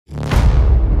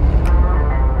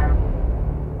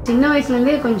சின்ன வயசுல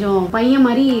இருந்தே கொஞ்சம் பையன்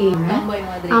மாதிரி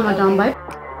ஆமா டாம்பாய்.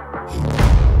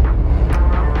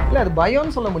 இல்ல அது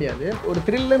பயம்னு சொல்ல முடியாது, ஒரு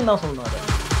த்ரில்லுன்னு தான் சொல்லுவாரு.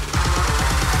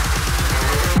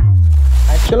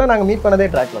 ஆக்சுவலா நாங்க மீட் பண்ணதே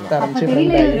ட்ராக்ல தான்.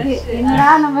 என்னடா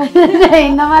நம்ம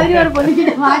இந்த மாதிரி ஒரு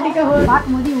பொண்ணுகிட்ட மாட்டிக்க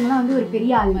பார்க்கும்போது இவங்கலாம் வந்து ஒரு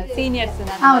பெரிய ஆள், சீனியர்ஸ்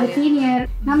ஒரு சீனியர்.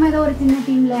 நம்ம ஏதோ ஒரு சின்ன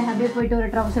டீம்ல அப்படியே போயிட்டு ஒரு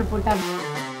ட்ரவுசர் போட்டா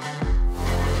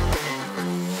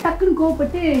டக்குன்னு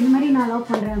கோவப்பட்டு இந்த மாதிரி நான் லவ்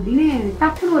பண்றேன் அப்படின்னு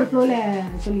டக்குன்னு ஒரு ஃப்ளோல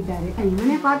சொல்லிட்டாரு.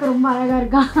 இவனே பார்க்க ரொம்ப அழகா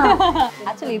இருக்கான்.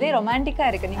 ஆக்சுவலி இதே ரொமான்டிக்கா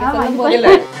இருக்கு நீங்க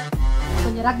சொல்லும்போது.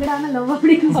 கொஞ்சம் ரக்கடான லவ்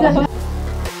அப்படின்னு சொல்லுங்க.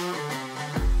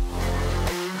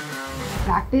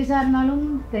 ப்ராக்டிஸா இருந்தாலும்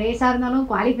ரேஸா இருந்தாலும்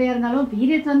குவாலிஃபையா இருந்தாலும்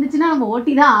பீரியட்ஸ் வந்துச்சுன்னா நம்ம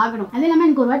ஓட்டி தான் ஆகணும். அது இல்லாமல்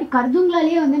எனக்கு ஒரு வாட்டி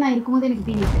கர்துங்களாலேயே வந்து நான் இருக்கும்போது எனக்கு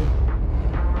பீரியட்ஸ்.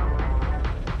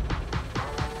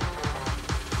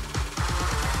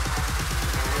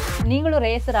 நீங்களும்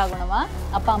ரேசர் ஆகணுமா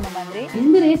அப்பா அம்மா மாதிரி?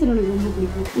 எந்த ரேசர் எனக்கு ரொம்ப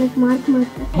பிடிக்கும்? எனக்கு மார்க்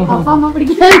அப்பா அம்மா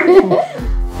பிடிக்காது.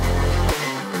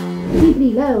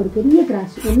 ஒரு பெரிய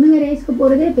கிராஷ். ஒண்ணுங்க ரேஸ்க்கு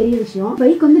போறதே பெரிய விஷயம்.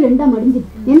 பைக் வந்து ரெண்டா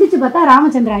மடிஞ்சிட்டு எந்திரிச்சு பார்த்தா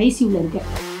ராமச்சந்திர ஐசியூல இருக்கு.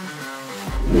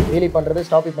 வீலி பண்றது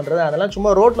ஸ்டாப்பி பண்றது அதெல்லாம் சும்மா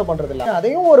ரோட்ல பண்றது இல்ல,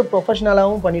 அதையும் ஒரு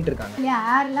ப்ரொஃபஷனலாவும் பண்ணிட்டு இருக்காங்க. இல்ல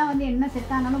ஏர்லாம் வந்து என்ன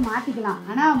செட் ஆனாலும் மாத்திக்கலாம்.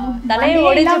 ஆனா தலையை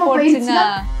ஒடிச்சு போடுச்சுங்க.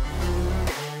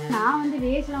 நான் வந்து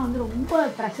ரேஸ்லாம் வந்து ரொம்ப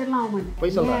பிரஷர்லாம் ஆக மாட்டேன்.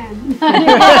 போய்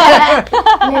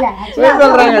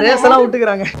சொல்றாங்க ரேஸ் எல்லாம்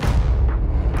விட்டுக்கறாங்க.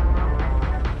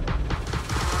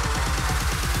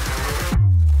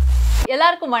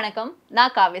 எல்லாருக்கும் வணக்கம்,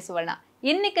 நான் காவ்ய சுவர்ணா.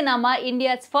 இன்னைக்கு நாம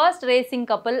இந்தியாஸ் ஃபர்ஸ்ட் ரேசிங்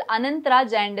கப்பல்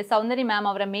அனந்த்ராஜ் அண்ட் சௌந்தரி மேம்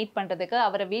அவரை மீட் பண்றதுக்கு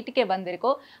அவரை வீட்டுக்கே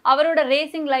வந்திருக்கோம். அவரோட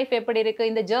ரேசிங் லைஃப் எப்படி இருக்கு,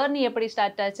 இந்த ஜர்னி எப்படி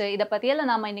ஸ்டார்ட் ஆச்சு, இதை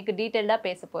பத்தியெல்லாம் நாம இன்னைக்கு டீட்டெயிலா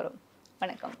பேச போறோம்.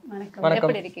 வணக்கம். வணக்கம்.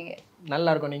 எப்படி இருக்கீங்க?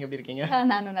 நல்லா இருக்கும், நீங்க எப்படி இருக்கீங்க?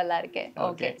 நானும் நல்லா இருக்கேன்.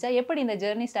 ஓகே சார், எப்படி இந்த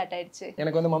ஜர்னி ஸ்டார்ட் ஆயிடுச்சு?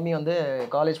 எனக்கு வந்து மம்மி வந்து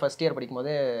காலேஜ் ஃபர்ஸ்ட் இயர் படிக்கும்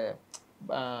போது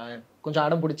கொஞ்சம்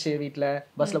அடம் பிடிச்சி வீட்டில்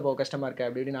பஸ்ஸில் போக கஷ்டமாக இருக்கு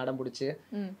அப்படி இப்படின்னு அடம் பிடிச்சி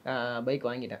பைக்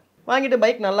வாங்கிட்டு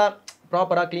பைக் நல்லா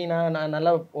ப்ராப்பராக க்ளீனாக நான்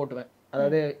நல்லா ஓட்டுவேன்.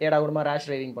 அதாவது ஏடா கூடமா ரேஷ்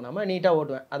டிரைவிங் பண்ணாமல் நீட்டாக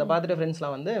ஓட்டுவேன். அதை பார்த்துட்டு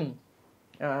ஃப்ரெண்ட்ஸ்லாம் வந்து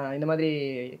இந்த மாதிரி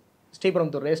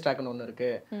ஸ்ரீபெரும்புத்தூர் ரேஸ் ட்ராக்னு ஒன்று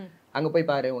இருக்குது, அங்கே போய்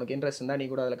பாரு, உனக்கு இன்ட்ரெஸ்ட் இருந்தால் நீ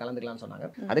கூட அதில் கலந்துக்கலாம்னு சொன்னாங்க.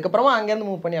 அதுக்கப்புறமா அங்கேருந்து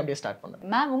மூவ் பண்ணி அப்படியே ஸ்டார்ட் பண்ணேன்.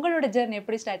 மேம், உங்களோட ஜர்னி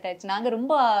எப்படி ஸ்டார்ட் ஆயிடுச்சு? நாங்கள்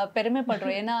ரொம்ப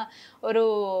பெருமைப்படுறோம். ஏன்னா ஒரு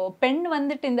பெண்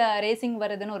வந்துட்டு இந்த ரேசிங்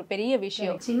வருதுன்னு ஒரு பெரிய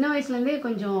விஷயம். சின்ன வயசுலேருந்தே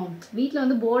கொஞ்சம் வீட்டில்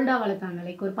வந்து போல்டாக வளர்த்தாங்க,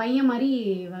 லைக் ஒரு பையன் மாதிரி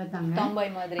வளர்த்தாங்க.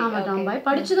 டாம்பாய் மாதிரி. ஆமாம், டாம்பாய்.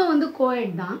 படிச்சதும் வந்து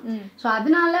கோஎட் தான். ஸோ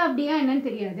அதனால அப்படியா என்னன்னு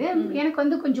தெரியாது. எனக்கு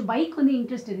வந்து கொஞ்சம் பைக் வந்து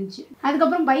இன்ட்ரெஸ்ட் இருந்துச்சு.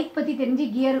 அதுக்கப்புறம் பைக் பற்றி தெரிஞ்சு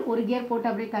ஒரு கியர்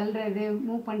போட்டு அப்படியே தள்ளுறது,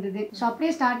 மூவ் பண்ணுறது, ஸோ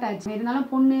அப்படியே ஸ்டார்ட் ஆச்சு.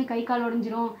 இருந்தாலும் பொண்ணு கை கால்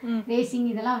உடஞ்சிரும், ரேசிங்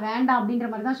இதெல்லாம் வேண்டாம் அப்படின்ற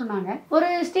மாதிரி தான் சொன்னாங்க. ஒரு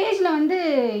ஸ்டேஜ்ல வந்து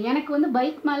எனக்கு வந்து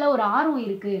பைக் மேல ஒரு ஆர்வம்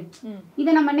இருக்கு,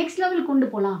 இதை நம்ம நெக்ஸ்ட் லெவல் கொண்டு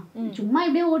போகலாம். சும்மா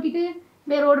இப்படியே ஓட்டிட்டு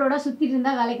அப்படியே ரோடோட சுத்திட்டு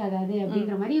இருந்தா வேலைக்கு ஆகாது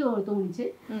அப்படின்ற மாதிரி ஒரு தோணுச்சு.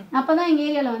 அப்பதான் எங்க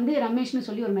ஏரியால வந்து ரமேஷ்னு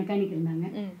சொல்லி ஒரு மெக்கானிக் இருந்தாங்க.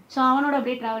 ஸோ அவனோட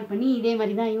அப்படியே டிராவல் பண்ணி இதே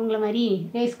மாதிரி தான் இவங்கள மாதிரி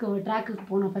ரேஸ்க்கு ட்ராக்குக்கு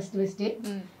போனோம் ஃபர்ஸ்ட்.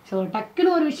 ஸோ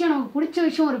டக்குன்னு ஒரு விஷயம், நமக்கு பிடிச்ச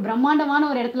விஷயம் ஒரு பிரம்மாண்டமான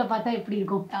ஒரு இடத்துல பார்த்தா எப்படி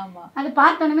இருக்கும், அது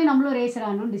பார்த்தோன்னே நம்மளும் ரேசர்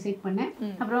ஆகணும்னு டிசைட் பண்ணேன்.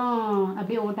 அப்புறம்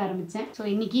அப்படியே ஓட்ட ஆரம்பிச்சேன். ஸோ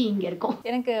இன்னைக்கு இங்க இருக்கோம்.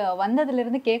 எனக்கு வந்ததுல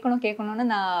இருந்து கேட்கணும்னு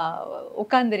நான்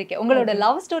உட்கார்ந்துருக்கேன். உங்களோட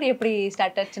லவ் ஸ்டோரி எப்படி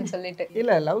ஸ்டார்ட் ஆச்சுன்னு சொல்லிட்டு.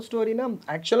 இல்ல லவ் ஸ்டோரினா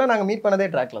ஆக்சுவலா நாங்க மீட் பண்ணதே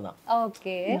ட்ராக்ல தான்.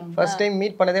 ஓகே. ஃபர்ஸ்ட் டைம்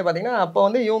மீட் பண்ணதே பாத்தீங்கன்னா அப்போ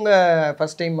வந்து இவங்க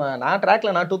ஃபர்ஸ்ட் டைம் நான்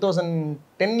ட்ராக்ல நான்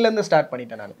 2010ல இருந்து ஸ்டார்ட்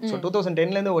பண்ணிட்டேன் நான். ஸோ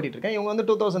 2010ல இருந்து ஓடிட்டு இருக்கேன். இவங்க வந்து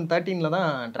 2013ல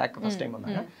தான் ட்ராக் ஃபர்ஸ்ட் டைம்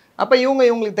வந்தாங்க. அப்போ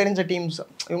இவங்களுக்கு தெரிஞ்ச டீம்ஸ்,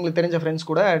 இவங்களுக்கு தெரிஞ்ச ஃப்ரெண்ட்ஸ்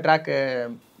கூட ட்ராக்கு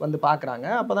வந்து பார்க்குறாங்க.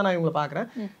 அப்போ தான் நான் இவங்களை பார்க்குறேன்.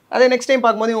 அதே நெக்ஸ்ட் டைம்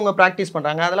பார்க்கும்போது இவங்க ப்ராக்டிஸ்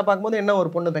பண்ணுறாங்க. அதெல்லாம் பார்க்கும்போது என்ன ஒரு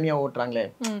பொண்ணு தனியாக ஓட்டுறாங்களே,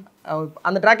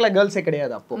 அந்த ட்ராக்ல கேர்ள்ஸே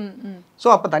கிடையாது அப்போ. ஸோ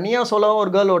அப்போ தனியாக சொல்ல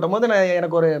ஒரு கேர்ள் ஓட்டும் போது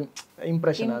எனக்கு ஒரு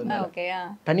இம்ப்ரெஷன் ஆகுது,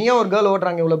 தனியாக ஒரு கேர்ள்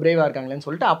ஓட்டுறாங்க இவ்வளோ பிரேவாக இருக்காங்களேன்னு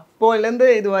சொல்லிட்டு அப்போலேருந்து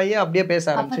இதுவாகி அப்படியே பேச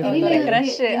ஆரம்பிச்சு.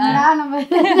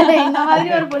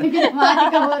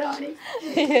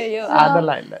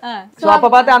 அதெல்லாம் இல்லை. ஸோ அப்போ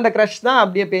பார்த்து அந்த க்ரஷ் தான்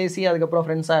அப்படியே பேசி அதுக்கப்புறம்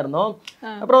ஃப்ரெண்ட்ஸாக இருந்தோம்.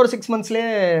 அப்புறம் ஒரு 6 monthsலேயே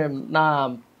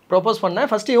நான் ப்ரொபோஸ் பண்ணேன்.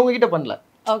 ஃபர்ஸ்ட் இவங்க கிட்ட பண்ணல,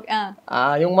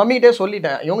 இவங்க மம்மி கிட்டே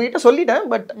சொல்லிட்டேன். இவங்க கிட்ட சொல்லிட்டேன்,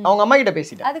 பட் அவங்க அம்மா கிட்ட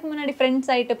பேசிட்டேன். அதுக்கு முன்னாடி ஃப்ரெண்ட்ஸ்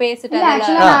ஆயிட்டு பேசிட்டேன்.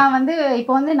 ஆக்சுவலா நான் வந்து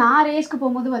இப்போ வந்து நான் ரேஸ்க்கு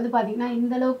போகும்போது வந்து பாத்தீங்கன்னா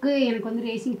இந்த அளவுக்கு எனக்கு வந்து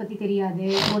ரேசிங் பத்தி தெரியாது,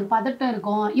 ஒரு பதட்டம்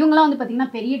இருக்கும். இவங்கலாம் வந்து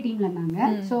பாத்தீங்கன்னா பெரிய டீம்ல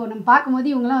இருந்தாங்க. சோ நம்ம பார்க்கும்போது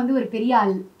இவங்கலாம் வந்து ஒரு பெரிய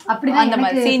ஆள் அப்படிதான்,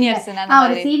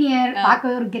 ஒரு சீனியர்,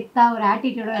 பார்க்கவே ஒரு கெத்தா ஒரு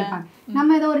ஆட்டிடியூடா இருப்பாங்க.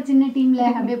 நம்ம ஏதோ ஒரு சின்ன டீம்ல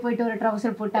அப்படியே போயிட்டு ஒரு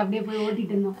ட்ரவுசர் போட்டு அப்படியே போய்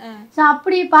ஓட்டிட்டு இருந்தோம். ஸோ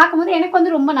அப்படி பார்க்கும்போது எனக்கு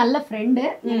வந்து ரொம்ப நல்ல ஃப்ரெண்டு,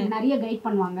 எனக்கு நிறைய கைட்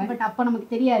பண்ணுவாங்க. பட் அப்போ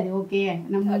நமக்கு தெரியாது ஓகே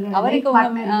நம்ம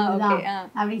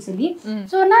அப்படின்னு சொல்லி.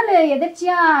 ஸோ ஒரு நாள்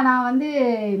எதர்ச்சியா நான் வந்து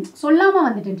சொல்லாம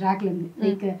வந்துட்டேன் ட்ராக்ல இருந்து.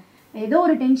 லைக் ஏதோ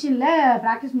ஒரு டென்ஷன்ல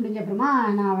ப்ராக்டிஸ் முடிஞ்ச அப்புறமா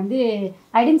நான் வந்து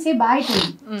ஐ டிட்ன்ட் சே பாய் டு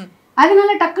அதனால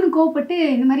டக்குன்னு கோவப்பட்டு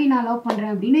இந்த மாதிரி நான் லவ்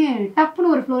பண்றேன் அப்படின்னு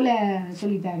டப்புன்னு ஒரு ஃப்ளோல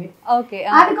சொல்லிட்டாரு. ஓகே.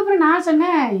 அதுக்கப்புறம் நான்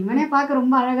சொன்னேன், இவனே பார்க்க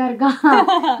ரொம்ப அழகா இருக்கான்,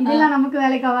 இதெல்லாம் நமக்கு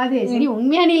வேலைக்கு ஆகாது, சரி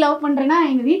உண்மையா நீ லவ் பண்றேன்னா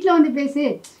எங்க வீட்டுல வந்து பேசு,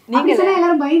 அப்படி சொன்னா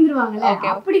எல்லாரும் பயந்துருவாங்கல்ல,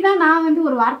 அப்படிதான் நான் வந்து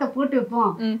ஒரு வார்த்தை போட்டு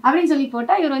வைப்போம் அப்படின்னு சொல்லி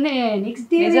போட்டா இவர் வந்து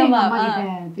நெக்ஸ்ட் டே அம்மா கிட்ட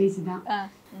பேசிதான்.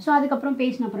 ஸோ அதுக்கப்புறம்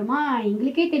பேசின அப்புறமா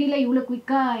எங்களுக்கே தெரியல இவ்வளோ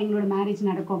குயிக்காக எங்களோட மேரேஜ்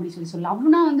நடக்கும் அப்படின்னு சொல்லலாம்.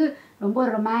 அவனா வந்து ரொம்ப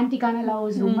ரொமான்டிக்கான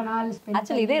லவ்ஸ் ரொம்ப நாள்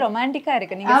ஆக்சுவலி இதே ரொமான்டிக்கா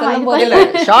இருக்கு நீங்க சொல்லும்போது.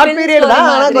 ஷார்ட் பீரியட் தான்,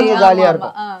 ஆனா கொஞ்சம் ஜாலியா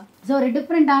இருக்கும். ஸோ ஒரு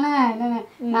டிஃப்ரெண்டான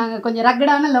நாங்க கொஞ்சம்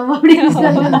ரக்கடான லவ் அப்படின்னு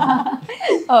சொல்லலாம்.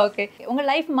 ஓகே. உங்க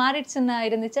லைஃப் மாறிடுச்சுன்னு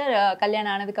இருந்துச்சா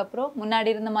கல்யாணம் ஆனதுக்கு அப்புறம்? முன்னாடி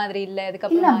இருந்த மாதிரி இல்ல இல்ல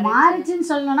அதுக்கப்புறம் மாறிச்சுன்னு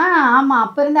சொல்லணும்னா, ஆமா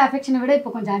அப்ப இருந்த அஃபெக்ஷனை விட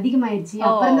இப்போ கொஞ்சம் அதிகமாயிருச்சு,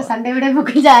 அப்ப இருந்த சண்டை விட இப்போ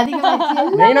கொஞ்சம்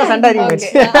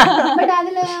அதிகமாயிருச்சு. பட்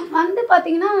அதுல வந்து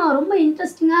பாத்தீங்கன்னா ரொம்ப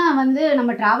இன்ட்ரெஸ்டிங்கா வந்து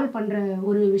நம்ம டிராவல் பண்ற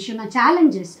ஒரு விஷயம் தான்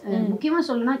சேலஞ்சஸ். முக்கியமா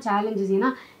சொல்லணும்னா சேலஞ்சஸ்.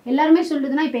 ஏன்னா எல்லாருமே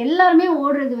சொல்றதுன்னா இப்ப எல்லாருமே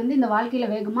ஓடுறது வந்து இந்த வாழ்க்கையில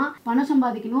வேகமா பணம்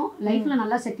சம்பாதிக்கணும், லைஃப்ல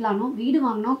நல்லா செட்டில் ஆகணும், வீடு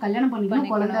வாங்கணும், கல்யாணம்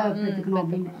பண்ணிக்கணும், குழந்தை பெற்றுக்கணும்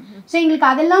அப்படின்னு. ஸோ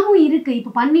எங்களுக்கு அதெல்லாமும் இருக்கு,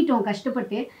 இப்போ பண்ணிட்டோம்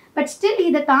கஷ்டப்பட்டு. பட் ஸ்டில்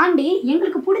இதை தாண்டி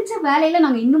எங்களுக்கு பிடிச்ச வேலையில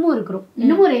நாங்க இன்னமும் இருக்கிறோம்,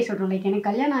 இன்னமும் ரேஸ் ஓடுறோம். லைக் எனக்கு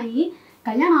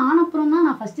கல்யாணம் ஆனப்புறம் தான்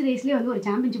நான் ஃபர்ஸ்ட் ரேஸ்லேயே வந்து ஒரு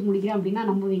சாம்பியன்ஷிப் முடிக்கிறேன் அப்படின்னா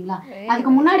நம்புவீங்களா?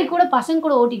 அதுக்கு முன்னாடி கூட பசங்க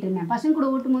கூட ஓட்டிட்டு இருந்தேன். பசங்க கூட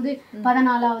ஓட்டும் போது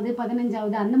 14வது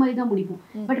 15வது அந்த மாதிரி தான் முடிப்போம்.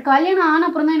 பட் கல்யாணம்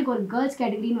ஆனப்புறம் தான் எனக்கு ஒரு கேர்ள்ஸ்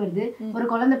கேட்டகரின்னு வருது, ஒரு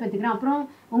குழந்தை பெற்றுக்கிறேன். அப்புறம்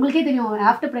உங்களுக்கே தெரியும்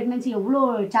ஆஃப்டர் ப்ரெக்னன்சி எவ்வளோ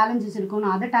சேலஞ்சஸ் இருக்கும்.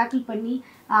 நான் அதை டேக்கிள் பண்ணி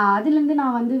அதுலேருந்து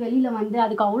நான் வந்து வெளியில் வந்து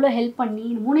அதுக்கு அவ்வளோ ஹெல்ப் பண்ணி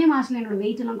 3 மாதத்தில் என்னோடய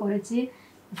வெயிட் எல்லாம் குறைச்சி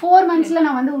 4 months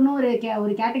நான் வந்து இன்னும் ஒரு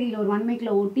கேட்டகரியில் ஒரு 1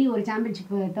 weekல ஓட்டி ஒரு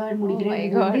சாம்பியன்ஷிப் 3rd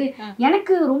முடிக்கிறேன்.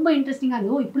 எனக்கு ரொம்ப இன்ட்ரெஸ்டிங்காக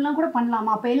இருந்தது. இப்படிலாம் கூட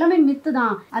பண்ணலாமா? அப்போ எல்லாமே மித்து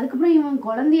தான். அதுக்கப்புறம் இவன்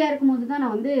குழந்தையா இருக்கும்போது தான்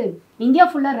நான் வந்து இந்தியா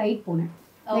ஃபுல்லாக ரைட் போனேன்.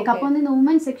 லைக் அப்போ வந்து இந்த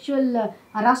உமன் செக்ஷுவல்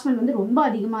ஹராஸ்மெண்ட் வந்து ரொம்ப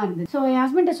அதிகமாக இருந்தது. ஸோ என்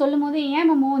ஹஸ்பண்ட்டை சொல்லும் போது, ஏன்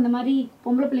மம்மோ இந்த மாதிரி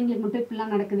பொம்பளை பிள்ளைங்களுக்கு மட்டும்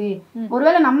இப்படிலாம் நடக்குது,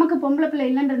 ஒருவேளை நமக்கு பொம்பளை பிள்ளை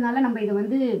இல்லைன்றதுனால நம்ம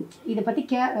இதை பற்றி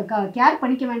கேர்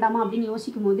பண்ணிக்க வேண்டாமா அப்படின்னு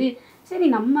யோசிக்கும் போது, சரி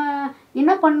நம்ம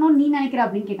என்ன பண்ணணும்னு நீ நினைக்கிற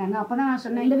அப்படின்னு கேட்டாங்க. அப்போ தான் நான்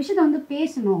சொன்னேன், இந்த விஷயத்த வந்து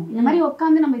பேசணும். இந்த மாதிரி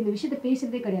உட்காந்து நம்ம இந்த விஷயத்த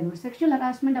பேசுறதே கிடையாது. ஒரு செக்ஷுவல்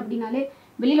ஹராஸ்மெண்ட் அப்படின்னாலே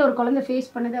வெளியில் ஒரு குழந்தை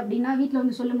ஃபேஸ் பண்ணுது அப்படின்னா வீட்டில்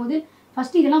வந்து சொல்லும் போது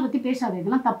ஃபர்ஸ்ட் இதெல்லாம் பற்றி பேசாது,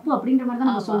 இதெல்லாம் தப்பு அப்படின்ற மாதிரி தான்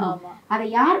நம்ம சொல்லணும். அதை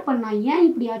யார் பண்ணா, ஏன்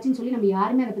இப்படி ஆச்சுன்னு சொல்லி நம்ம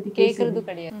யாருமே அதை பற்றி கேட்கறது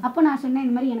கிடையாது. அப்போ நான் சொன்னேன்,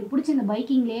 இந்த மாதிரி எனக்கு பிடிச்ச இந்த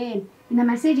பைக்கிங்லேயே இந்த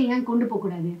மெசேஜை ஏன் கொண்டு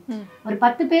போகக்கூடாது, ஒரு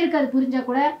 10 பேருக்கு அது புரிஞ்சா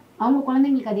கூட அவங்க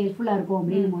குழந்தைங்களுக்கு அது ஹெல்ப்ஃபுல்லாக இருக்கும்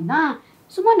அப்படின்னும் போது தான்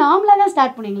சும்மா நார்மலாக தான்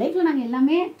ஸ்டார்ட் பண்ணேன். எங்கள் லைஃப்பில் நாங்கள்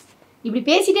எல்லாமே இப்படி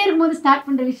பேசிட்டே இருக்கும்போது ஸ்டார்ட்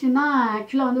பண்ற விஷயம் தான்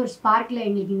ஆக்சுவலா வந்து ஒரு ஸ்பார்க்ல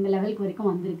எங்களுக்கு இந்த லெவலுக்கு வரைக்கும்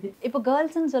வந்திருக்கு. இப்போ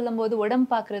கேர்ள்ஸ்ன்னு சொல்லும்போது உடம்பு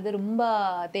பார்க்கறது ரொம்ப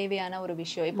தேவையான ஒரு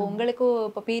விஷயம். இப்போ உங்களுக்கு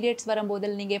இப்போ பீரியட்ஸ்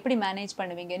வரும்போது நீங்க எப்படி மேனேஜ்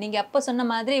பண்ணுவீங்க? நீங்க அப்போ சொன்ன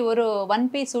மாதிரி ஒரு 1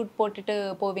 piece சூட் போட்டுட்டு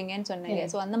போவீங்கன்னு சொன்னீங்க.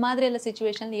 ஸோ அந்த மாதிரி எல்லாம்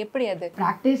சுச்சுவேஷன்ல எப்படி அது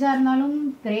ப்ராக்டிஸா இருந்தாலும்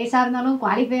ரேஸா இருந்தாலும்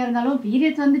குவாலிஃபையா இருந்தாலும்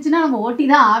பீரியட்ஸ் வந்துச்சுன்னா நம்ம ஓட்டி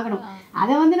தான் ஆகணும்.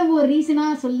 அதை வந்து நம்ம ஒரு ரீசனா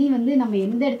சொல்லி வந்து நம்ம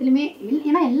எந்த இடத்துலையுமே,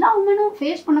 ஏன்னா எல்லா உமனும்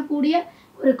ஃபேஸ் பண்ணக்கூடிய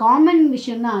ஒரு காமன்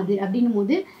விஷயம் தான் அது. அப்படின்னும்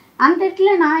போது அந்த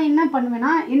இடத்துல நான் என்ன பண்ணுவேன்னா,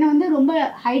 என்னை வந்து ரொம்ப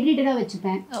ஹைட்ரேட்டடாக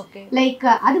வச்சுப்பேன். லைக்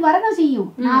அது வரதான் செய்யும்.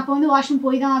 நான் அப்போ வந்து வாஷ்ரூம்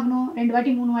போய் தான் ஆகணும் 2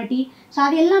 வாட்டி 3 வாட்டி. ஸோ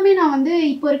அது எல்லாமே நான் வந்து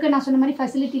இப்போ இருக்க நான் சொன்ன மாதிரி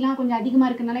ஃபெசிலிட்டிலாம் கொஞ்சம் அதிகமாக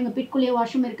இருக்கிறதுனால, எங்கள் பிட்குள்ளேயே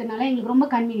வாஷ்ரூம் இருக்கிறதுனால எங்களுக்கு ரொம்ப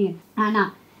கன்வீனியன்ட்.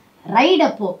 ஆனால் ரைட்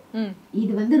அப்போ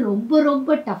இது வந்து ரொம்ப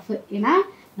ரொம்ப டஃப். ஏன்னா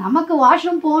நமக்கு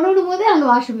வாஷ்ரூம் போகணும் போது அங்கே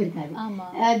வாஷ்ரூம் இருக்காது.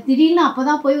 திடீர்னு அப்போ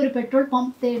தான் போய் ஒரு பெட்ரோல்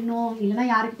பம்ப் தேடணும், இல்லைன்னா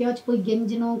யாருக்கிட்டையாச்சும் போய்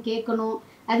கெஞ்சணும் கேட்கணும்.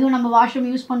 அதுவும் நம்ம வாஷ்ரூம்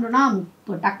யூஸ் பண்ணுறோன்னா,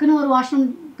 இப்போ டக்குன்னு ஒரு வாஷ்ரூம்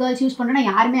கேர்ள்ஸ் யூஸ் பண்ணுறோன்னா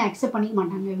யாருமே அக்செப்ட் பண்ணிக்க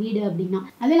மாட்டாங்க வீடு அப்படின்னா.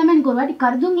 அது இல்லாமல் எனக்கு ஒரு வாட்டி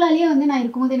கருதுங்களாலேயே வந்து நான்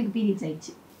இருக்கும்போது எனக்கு பீரியட்ஸ்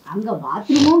ஆயிடுச்சு. அங்கே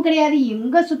பாத்ரூமும் கிடையாது,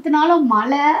 எங்கே சுற்றினாலும்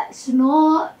மழை ஸ்னோ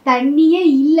தண்ணியே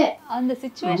இல்லை. அந்த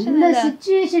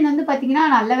சுச்சுவேஷன் வந்து பார்த்தீங்கன்னா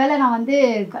நல்ல வேலை நான் வந்து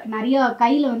நிறைய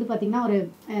கையில் வந்து பார்த்தீங்கன்னா ஒரு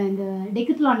இந்த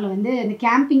டெக்கத்லானில் வந்து இந்த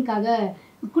கேம்பிங்காக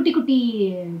குட்டி குட்டி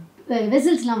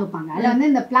வெசல்ஸ்லாம் வைப்பாங்க. அதில் வந்து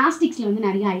இந்த பிளாஸ்டிக்ஸில் வந்து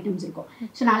நிறைய ஐட்டம்ஸ் இருக்கும்.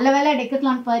 ஸோ நல்ல வேலை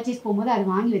டெக்கத்லான் பர்ச்சேஸ் போகும்போது அதை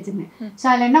வாங்கி வச்சுருந்தேன். ஸோ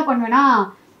அதில் என்ன பண்ணுவேன்னா,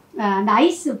 அந்த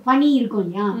ஐஸ் பனி இருக்கும்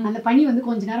இல்லையா, அந்த பனி வந்து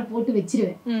கொஞ்ச நேரம் போட்டு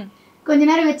வச்சிருவேன். கொஞ்ச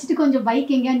நேரம் வச்சுட்டு கொஞ்சம்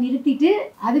பைக் எங்கேயா நிறுத்திட்டு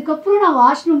அதுக்கப்புறம் நான்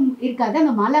வாஷ்ரூம் இருக்காது,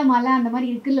 அந்த மலை அந்த மாதிரி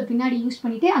இருக்குல்ல பின்னாடி யூஸ்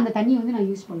பண்ணிட்டு அந்த தண்ணியை வந்து நான்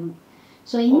யூஸ் பண்ணணும்.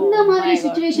 ஸோ இந்த மாதிரி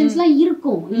சுச்சுவேஷன்ஸ்லாம்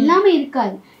இருக்கும், இல்லாமல்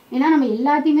இருக்காது. ஏன்னா நம்ம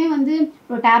எல்லாத்தையுமே வந்து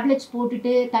ஒரு டேப்லெட்ஸ்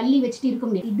போட்டுட்டு தள்ளி வச்சுட்டு இருக்க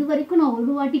முடியாது. இது வரைக்கும் நான்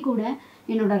ஒரு வாட்டி கூட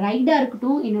என்னோட ரைடாக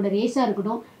இருக்கட்டும் என்னோட ரேஸாக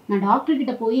இருக்கட்டும் நான்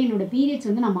டாக்டர்கிட்ட போய் என்னோட பீரியட்ஸ்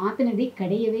வந்து நான் மாற்றினதே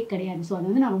கிடையாது. ஸோ அதை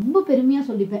வந்து நான் ரொம்ப பெருமையாக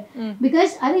சொல்லிப்பேன்.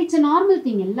 பிகாஸ் அது இட்ஸ் அ நார்மல்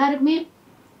திங். எல்லாருக்குமே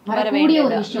வரக்கூடிய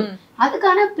ஒரு விஷயம்.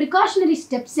 அதுக்கான ப்ரிகாஷனரி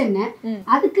ஸ்டெப்ஸ் என்ன,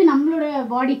 அதுக்கு நம்மளோட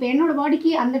பாடி, இப்போ என்னோட பாடிக்கு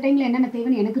அந்த டைம்ல என்னென்ன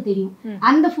தேவைன்னு எனக்கு தெரியும்.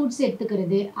 அந்த ஃபுட்ஸ்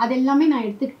எடுத்துக்கிறது அது எல்லாமே நான்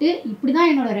எடுத்துக்கிட்டு இப்படிதான்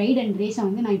என்னோட ரைட் அண்ட் ரேஸை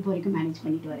வந்து நான் இப்போ வரைக்கும் மேனேஜ்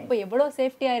பண்ணிட்டு வரேன். இப்போ எவ்வளோ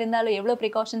சேஃப்டியா இருந்தாலும் எவ்வளோ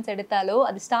ப்ரிகாஷன்ஸ் எடுத்தாலும்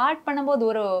அது ஸ்டார்ட் பண்ணும்போது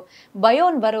ஒரு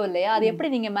பயம் வரும் இல்லையா, அது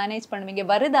எப்படி நீங்க மேனேஜ் பண்ணுவீங்க?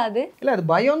 வருதா அது? இல்ல அது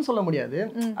பயம்னு சொல்ல முடியாது,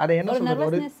 அது என்ன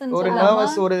சொல்றது, ஒரு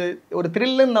நர்வஸ், ஒரு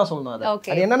த்ரில்லுன்னு தான் சொல்லணும்.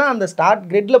 அது என்னன்னா அந்த ஸ்டார்ட்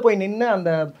கிரிட்ல போய் நின்று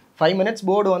அந்த 5 minutes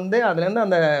போர்டு வந்து அதுலேருந்து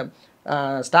அந்த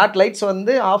ஸ்டார்ட் லைட்ஸ்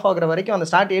வந்து ஆஃப் ஆகுற வரைக்கும், அந்த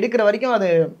ஸ்டார்ட் எடுக்கிற வரைக்கும் அது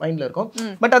மைண்டில் இருக்கும்.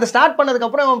 பட் அது ஸ்டார்ட்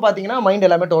பண்ணதுக்கப்புறம் பார்த்தீங்கன்னா மைண்ட்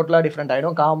எல்லாமே டோட்டலாக டிஃப்ரெண்ட்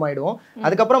ஆகிடும், காம் ஆகிடும்.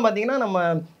 அதுக்கப்புறம் பார்த்தீங்கன்னா நம்ம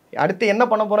அடுத்து என்ன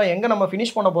பண்ண போகிறோம், எங்கே நம்ம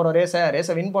ஃபினிஷ் பண்ண போகிறோம்,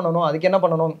 ரேஸை வின் பண்ணணும், அதுக்கு என்ன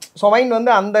பண்ணணும், ஸோ மைண்ட்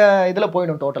வந்து அந்த இதில்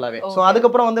போயிடும் டோட்டலாகவே. ஸோ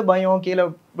அதுக்கப்புறம் வந்து பயம், கீழே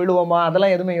விழுவோமா,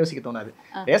 அதெல்லாம் எதுவுமே யோசிக்க தோணாது.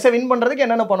 ரேஸை வின் பண்ணுறதுக்கு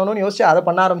என்னென்ன பண்ணணும்னு யோசிச்சு அதை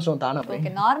பண்ண ஆரம்பிச்சோம் தானே.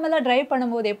 நார்மலாக ட்ரைவ்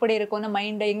பண்ணும்போது எப்படி இருக்கும்னு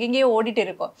மைண்ட் எங்கெங்கேயோ ஓடிட்டு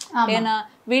இருக்கும். ஏன்னா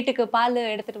வீட்டுக்கு பால்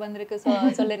எடுத்துட்டு வந்திருக்கு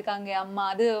சொல்லியிருக்காங்க அம்மா,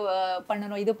 அது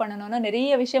பண்ணணும் இது பண்ணணும்னு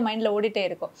நிறைய விஷயம் மைண்ட்ல ஓடிட்டே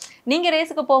இருக்கும். நீங்க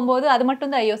ரேஸுக்கு போகும்போது அது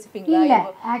மட்டும் தான் யோசிப்பீங்களா? இல்ல,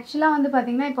 ஆக்சுவலா வந்து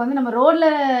பாத்தீங்கன்னா இப்போ வந்து நம்ம ரோட்ல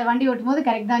வண்டி ஓட்டும் போது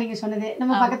கரெக்ட் தான் நீங்க சொன்னது,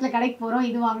 நம்ம பக்கத்துல கடைக்கு போறோம்,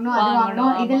 இது வாங்கணும் அது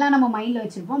வாங்கணும், இதெல்லாம் நம்ம மைண்ட்ல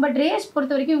வச்சிருப்போம். பட் ரேஸ்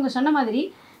பொறுத்த வரைக்கும் இவங்க சொன்ன மாதிரி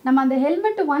நம்ம அந்த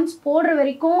ஹெல்மெட் ஒன்ஸ் போடுற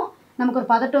வரைக்கும் நமக்கு ஒரு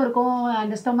பதட்டம் இருக்கும்,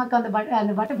 அந்த ஸ்டொமக்,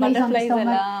 அந்த பட்டர்ஃப்ளைஸ்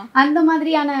அந்த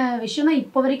மாதிரியான விஷயம்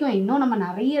இப்போ வரைக்கும். இன்னும் நம்ம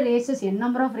நிறைய ரேசஸ்,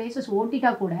 நம்பர் ஆஃப் ரேசஸ்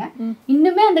ஓட்டிட்டா கூட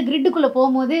இன்னுமே அந்த கிரிட்டுக்குள்ள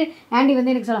போகும்போது ஆண்டி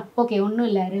வந்து எனக்கு சொல்லலாம், ஓகே ஒன்றும்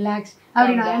இல்லை ரிலாக்ஸ்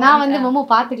அப்படின்னா, நான் வந்து ரொம்ப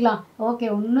பார்த்துக்கலாம், ஓகே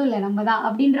ஒன்றும் இல்லை நம்ம தான்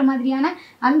அப்படின்ற மாதிரியான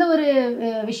அந்த ஒரு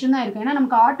விஷயம் தான் இருக்கும். ஏன்னா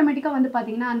நமக்கு ஆட்டோமேட்டிக்காக வந்து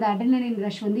பார்த்தீங்கன்னா அந்த அட்ரினலின்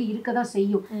ரஷ் வந்து இருக்க தான்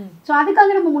செய்யும். ஸோ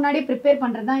அதுக்காக நம்ம முன்னாடியே ப்ரிப்பேர்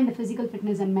பண்ணுறது தான் இந்த physical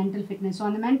fitness and mental fitness. So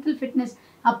அந்த மென்டல் ஃபிட்னஸ்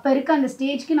அப்போ இருக்க அந்த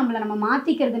ஸ்டேஜ்க்கு நம்ம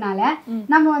மாற்றிக்கிறதுனால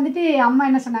நம்ம வந்துட்டு அம்மா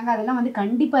என்ன சொன்னாங்க, அதெல்லாம் வந்து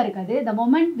கண்டிப்பாக இருக்காது. The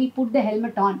moment we put the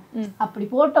helmet on, அப்படி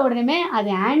போட்ட உடனே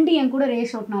அது ஆண்டி என் கூட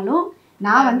ரேஸ் ஓட்டினாலும்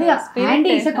நான் வந்து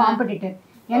ஆண்டி இஸ் அ காம்படிட்டர்,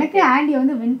 எனக்கு ஆண்டியை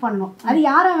வந்து வின் பண்ணணும், அது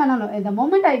யாரா வேணாலும். இந்த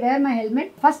moment I where my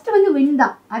helmet first வந்து வின்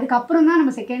தான், அதுக்கப்புறம் தான்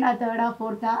நம்ம செகண்டா தேர்டா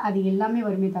ஃபோர்த்தா அது எல்லாமே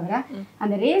வருமே தவிர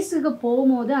அந்த ரேஸுக்கு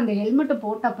போகும்போது அந்த ஹெல்மெட்டை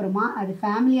போட்ட அப்புறமா அது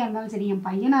ஃபேமிலியா இருந்தாலும் சரி, என்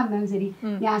பையனா இருந்தாலும் சரி,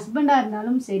 என் ஹஸ்பண்டா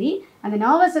இருந்தாலும் சரி, அந்த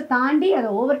நர்வஸை தாண்டி அதை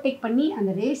ஓவர்டேக் பண்ணி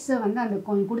அந்த ரேஸை வந்து அந்த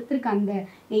கொடுத்துருக்க அந்த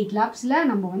 8 laps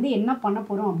நம்ம வந்து என்ன பண்ண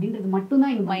போறோம் அப்படின்றது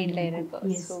மட்டும்தான் எங்க மைண்ட்ல இருக்கு.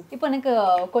 இப்போ எனக்கு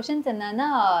क्वेश्चंस என்னன்னா,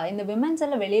 இந்த விமென்ஸ்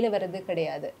எல்லாம் வெளியில வர்றது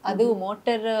கிடையாது, அது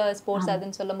மோட்டார் ஸ்போர்ட்ஸ்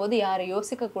அதுன்னு சொல்லும்போது யாரும்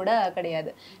யோசிக்க கூட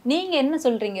கிடையாது. நீங்க என்ன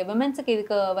சொல்றீங்க, விமென்ஸ்க்கு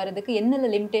இதுக்கு வரதுக்கு என்ன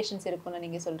லிமிடேஷன்ஸ் இருக்குன்னு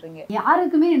நீங்க சொல்றீங்க?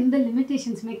 யாருக்குமே எந்த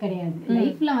லிமிடேஷன்ஸுமே கிடையாது.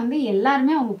 லைஃப்ல வந்து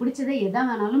எல்லாருமே அவங்க பிடிச்சதை எதை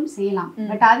வேணாலும் செய்யலாம்.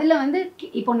 பட் அதுல வந்து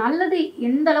இப்போ நல்லது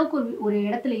எந்த அளவுக்கு ஒரு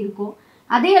இடத்துல இருக்கோ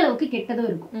அதே அளவுக்கு கெட்டதும்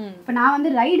இருக்கும். இப்ப நான் வந்து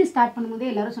ரைடு ஸ்டார்ட்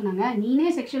பண்ணும்போதே எல்லாரும் சொன்னாங்க, நீனே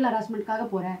செக்ஷுவல் ஹராஸ்மெண்ட்காக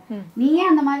போற, நீயே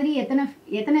அந்த மாதிரி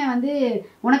எத்தனை வந்து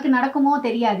உனக்கு நடக்குமோ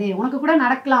தெரியாது, உனக்கு கூட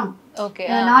நடக்கலாம்,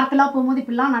 நார்த்தெல்லாம் போகும்போது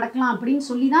இப்படிலாம் நடக்கலாம் அப்படின்னு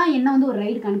சொல்லிதான் என்ன வந்து ஒரு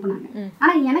ரைடுக்கு அனுப்புனாங்க.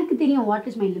 ஆனா எனக்கு தெரியும் வாட்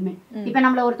இஸ் மை லிமிட். இப்ப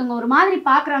நம்மள ஒருத்தவங்க ஒரு மாதிரி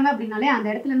பாக்குறாங்க அப்படின்னாலே அந்த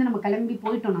இடத்துல இருந்து நம்ம கிளம்பி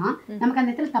போயிட்டோம்னா நமக்கு அந்த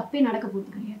இடத்துல தப்பே நடக்க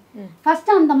போறது கிடையாது.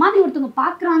 ஃபர்ஸ்ட் அந்த மாதிரி ஒருத்தவங்க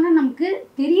பாக்குறாங்கன்னு நமக்கு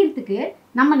தெரியறதுக்கு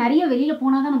நம்ம நிறைய வெளியில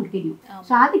போனாதான் நமக்கு தெரியும்.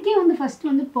 ஸோ அதுக்கே வந்து ஃபர்ஸ்ட்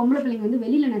வந்து பொம்பளை பிள்ளைங்க வந்து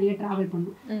வெளியில நிறைய டிராவல்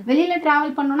பண்ணும்.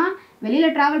 வெளியில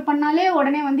டிராவல் பண்ணாலே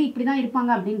உடனே வந்து இப்படிதான்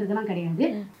இருப்பாங்க அப்படின்றதுலாம் கிடையாது.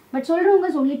 பட் சொல்றவங்க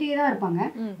சொல்லிட்டே தான் இருப்பாங்க,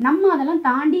 நம்ம அதெல்லாம்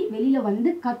தாண்டி வெளியில வந்து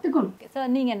கத்துக்கணும்.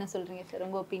 சார் நீங்க என்ன சொல்றீங்க சார்,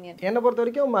 உங்க ஒப்பீனியன்? என்னை பொறுத்த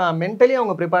வரைக்கும் மென்டலி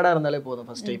அவங்க ப்ரிப்பேர்டாக இருந்தாலே போதும்.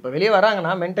 ஃபர்ஸ்ட் இப்போ வெளியே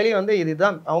வராங்கன்னா மென்டலி வந்து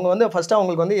இதுதான் அவங்க வந்து ஃபர்ஸ்ட்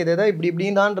அவங்களுக்கு வந்து இது இப்படி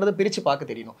இப்படின்தான்றதை பிரித்து பார்க்க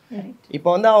தெரியணும். இப்போ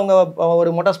வந்து அவங்க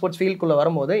ஒரு மோட்டார் ஸ்போர்ட்ஸ் ஃபீல்டுக்குள்ளே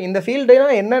வரும்போது இந்த ஃபீல்டுனா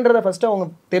என்னன்றதை ஃபர்ஸ்ட் அவங்க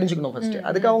தெரிஞ்சுக்கணும். ஃபர்ஸ்ட்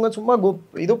அதுக்கு அவங்க சும்மா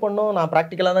இது பண்ணணும், நான்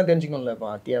ப்ராக்டிக்கலாக தான் தெரிஞ்சுக்கணும்ல.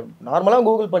 இப்போ நார்மலாக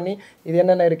கூகுள் பண்ணி இது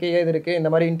என்னென்ன இருக்குது, ஏது இருக்குது,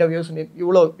 இந்த மாதிரி இன்டர்வியூஸ்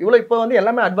இவ்வளோ இப்போ வந்து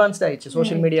எல்லாமே அட்வான்ஸ்ட் ஆயிடுச்சு.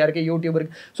 சோஷியல் மீடியா இருக்குது, யூடியூப்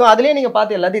இருக்குது. ஸோ அதுலேயே நீங்கள்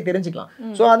பார்த்து எல்லாத்தையும் தெரிஞ்சுக்கலாம்.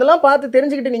 ஸோ அதெல்லாம் பார்த்து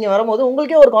தெரிஞ்சுக்கிட்டு நீங்கள் வரும்போது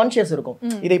உங்களுக்கே ஒரு கான்ஷியஸ் இருக்கும்,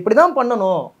 இதை இப்படி தான்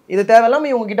பண்ணணும், இது தேவையில்லாம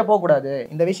இவங்க கிட்ட போகக்கூடாது,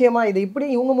 இந்த விஷயமா இது இப்படி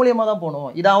இவங்க மூலியமாக தான் போகணும்,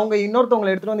 இதை அவங்க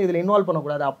இன்னொருத்தவங்களை எடுத்துகிட்டு வந்து இதில் இன்வால்வ்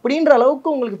பண்ணக்கூடாது அப்படின்ற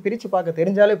அளவுக்கு உங்களுக்கு பிரித்து பார்க்க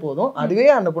தெரிஞ்சாலே போதும். அதுவே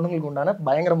அந்த பொண்ணுங்களுக்கு உண்டான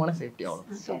பயங்கரமான சேஃப்டி ஆகும்.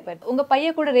 சூப்பர். உங்கள்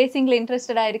பையன் கூட ரேசிங்கில்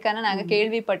இன்ட்ரெஸ்டடாக இருக்கான்னு நாங்கள்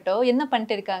கேள்விப்பட்டோம், என்ன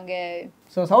பண்ணிட்டு இருக்காங்க?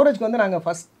 ஸோ சௌரஜ்க்கு வந்து நாங்கள்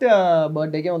ஃபஸ்ட்டு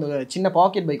பர்த்டேக்கே வந்து ஒரு சின்ன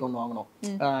பாக்கெட் பைக் ஒன்று வாங்கினோம்.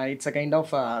 It's a kind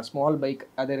of small bike,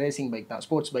 அது ரேசிங் பைக் தான்,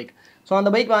 ஸ்போர்ட்ஸ் பைக். ஸோ அந்த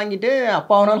பைக் வாங்கிட்டு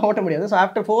அப்போ அவனால் ஓட்ட முடியாது. ஸோ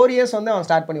ஆஃப்டர் 4 years வந்து அவன்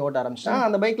ஸ்டார்ட் பண்ணி ஓட்ட ஆரம்பிச்சிட்டான்.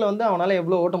 அந்த பைக்கில் வந்து அவனால்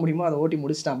எவ்வளோ ஓட்ட முடியுமோ அதை ஓட்டி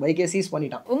முடிச்சிட்டான், பைக்கே சீஸ்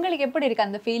பண்ணிட்டான். உங்களுக்கு எப்படி இருக்கு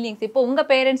அந்த ஃபீலிங்ஸ்? இப்போ உங்கள்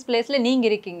பேரண்ட்ஸ் பிளேஸில் நீங்கள்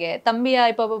இருக்கீங்க, தம்பியா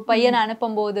இப்போ பையனை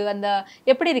அனுப்பும்போது அந்த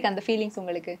எப்படி இருக்கு அந்த ஃபீலிங்ஸ்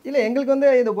உங்களுக்கு? இல்லை, எங்களுக்கு வந்து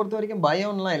இதை பொறுத்த வரைக்கும்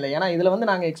பயம்லாம் இல்லை. ஏன்னா இதில் வந்து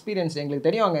நாங்கள் எக்ஸ்பீரியன்ஸ், எங்களுக்கு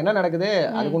தெரியும் அங்கே என்ன நடக்குது,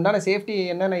 அதுக்கு உண்டான சேஃப்டி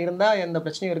என்னென்ன இருந்தால் எந்த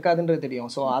பிரச்சனையும் இருக்காதுன்றது தெரியும்.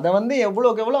 ஸோ அதை வந்து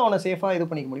எவ்வளோக்கு எவ்வளோ அவனை சேஃபாக இது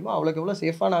பண்ணிக்க முடியுமோ அவ்வளோக்கு எவ்வளோ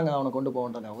சேஃபாக நாங்கள் அவனை கொண்டு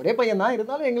போகன்றோம். ஒரே பையன் தான்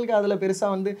இருந்தாலும் எங்களுக்கு அதில்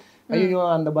பெருசாக வந்து ஐயோ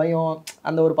அந்த பயம்,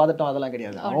 அந்த ஒரு பதட்டம் அதெல்லாம்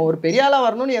கிடையாது. அவன் ஒரு பெரிய ஆளாக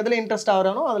வரணும்னு எதில் இன்ட்ரெஸ்ட்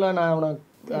ஆகிறானோ அதில் நான் அவனை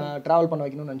டிராவல் பண்ண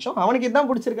வைக்கணும்னு நினைச்சோம். அவனுக்கு இதான்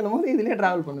பிடிச்சிருக்கணும் போது இதுலயே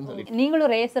டிராவல் பண்ணணும்னு சொல்லி.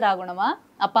 நீங்களும் ரேசர் ஆகணுமா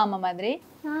அப்பா அம்மா மாதிரி?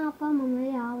 நான் அப்பா அம்மா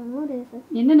மாதிரி ஆகணும் ரேசர்.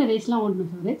 என்னென்ன ரேஸ்லாம்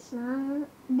ஓடணும் சூரஜ்? நான்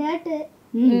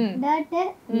டர்ட்டு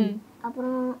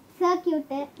அப்புறம்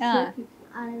சர்க்கியூட்டு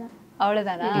அவ்வளோதான்.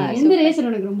 அவ்வளவுதானா? எந்த ரேசர்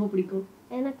உனக்கு ரொம்ப பிடிக்கும்?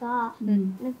 எனக்கா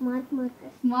எனக்கு மார்க்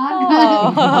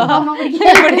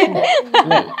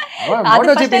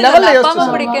MotoGP லெவல்ல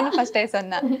பிடிக்கும்னு ஃபர்ஸ்ட் டைம்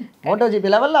சொன்னேன். MotoGP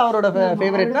லெவல்ல அவரோட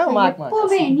ஃபேவரட்னா மார்க் மார்க்கஸ்.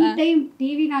 எப்பவுமே எனி டைம்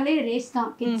டிவினாலே ரேஸ் தான்.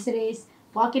 Kids race,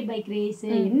 packet bike race,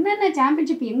 என்னென்ன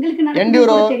சாம்பியன்ஷிப் எங்களுக்கு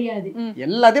நடக்குது தெரியாது.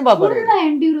 எல்லாத்தையும் பாப்பாரு. ஃபுல்லா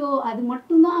என்டியூரோ அது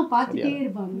மட்டும் தான் பார்த்துட்டே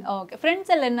இருப்பாங்க. ஓகே.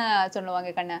 ஃப்ரெண்ட்ஸ் எல்லாம் என்ன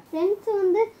சொல்லுவாங்க கண்ணா? ஃப்ரெண்ட்ஸ்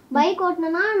வந்து பைக்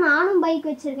ஓட்டணும்னா நானும் பைக்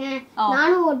வச்சிருக்கேன்,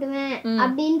 நானும் ஓட்டுவேன்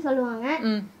அப்படின்னு சொல்லுவாங்க.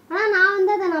 ஆனா நான்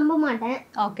வந்து அதை நம்ப மாட்டேன்.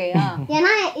 ஓகே.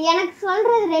 ஏன்னா எனக்கு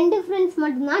சொல்றது 2 ஃப்ரெண்ட்ஸ்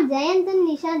மட்டும்தான், ஜெயந்தன்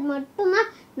நிஷாந்த் மட்டும்தான்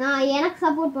நான் எனக்கு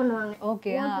சப்போர்ட் பண்ணுவாங்க.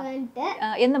 ஓகே.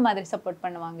 எந்த மாதிரி சப்போர்ட்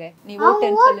பண்ணுவாங்க? நீ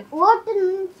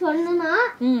ஓட்டுன்னு சொன்னா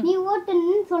நீ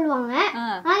ஓட்டுன்னு சொல்லுவாங்க.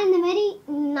 ஆனா இந்த மாதிரி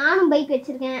நானும் பைக்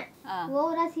வச்சிருக்கேன்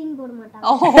ஓவரா சீன் போட மாட்டாங்க.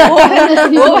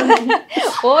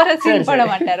 ஓவரா சீன் போட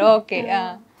மாட்டாரு. ஓகே.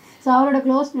 ஸோ அவரோட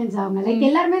க்ளோஸ் ஃப்ரெண்ட்ஸ் அவங்க லைக்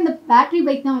எல்லாருமே இந்த பேட்டரி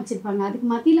பைக் தான் வச்சிருப்பாங்க. அதுக்கு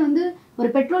மத்தியில் வந்து ஒரு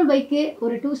பெட்ரோல் பைக்கு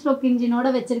ஒரு 2 ஸ்ட்ரோக் இன்ஜினோட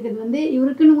வச்சிருக்கிறது வந்து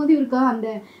இவருக்குன்னு போது இவருக்கு அந்த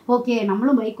ஓகே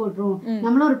நம்மளும் பைக் ஓட்டுறோம்,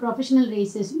 நம்மளும் ஒரு ப்ரொஃபஷனல்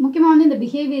ரேசஸ். முக்கியமாக வந்து இந்த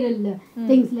பிஹேவியரல்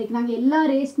திங்ஸ் லைக் நாங்கள் எல்லா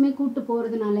ரேஸ்க்குமே கூப்பிட்டு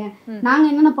போகிறதுனால நாங்கள்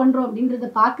என்னென்ன பண்ணுறோம் அப்படின்றத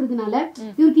பார்க்கறதுனால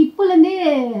இவருக்கு இப்போலேருந்தே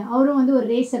அவரும் வந்து ஒரு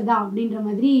ரேசர் தான் அப்படின்ற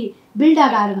மாதிரி பில்ட்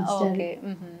ஆக ஆரம்பிச்சிட்டாரு.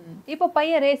 இப்போ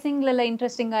பையன் ரேசிங்ல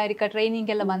இன்ட்ரெஸ்டிங்கா இருக்க, ட்ரைனிங்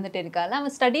எல்லாம் வந்துட்டு இருக்கால,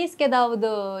 அவன் ஸ்டடீஸ்க்கு ஏதாவது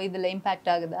இதுல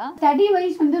இம்பாக்ட் ஆகுதா? ஸ்டடி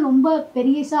வைஸ் வந்து ரொம்ப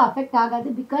பெரியசா அஃபெக்ட்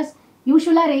ஆகாது. பிகாஸ்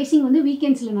யூசுவலா ரேசிங் வந்து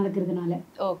வீக்கெண்ட்ஸ்ல நடக்கிறதுனால.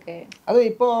 ஓகே. அது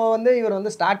இப்போ வந்து இவர்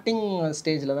வந்து ஸ்டார்டிங்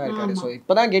ஸ்டேஜ்ல தான் இருக்காரு. ஸோ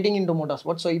இப்போதான் getting into motor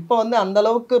sports. So இப்போ வந்து அந்த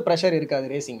அளவுக்கு ப்ரெஷர் இருக்காது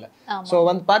ரேசிங்ல. ஸோ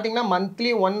வந்து பாத்தீங்கன்னா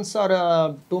monthly once R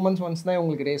 2 months once தான்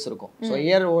உங்களுக்கு ரேஸ் இருக்கும். ஸோ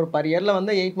ஒரு பர் இயர்ல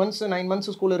வந்து 8 months 9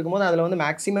 months ஸ்கூல் இருக்கும்போது அதுல வந்து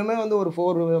மேக்ஸிமமே வந்து ஒரு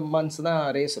 4 months தான்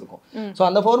ரேஸ் இருக்கும். ஸோ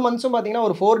அந்த 4 monthsம் பாத்தீங்கன்னா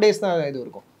ஒரு 4 days தான் இது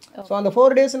இருக்கும். ஸோ அந்த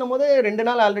 4 daysன்னும் போது 2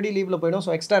 நாள் ஆல்ரெடி லீவ்ல போயிடும்.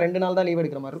 ஸோ எக்ஸ்ட்ரா 2 நாள் தான் லீவ்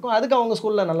எடுக்கிற மாதிரி இருக்கும். அதுக்கு அவங்க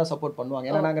ஸ்கூல்ல நல்லா சப்போர்ட் பண்ணுவாங்க.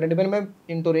 ஏன்னா நாங்கள் 2 பேருமே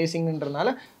இன்டூ ரேசிங்ன்றதுனால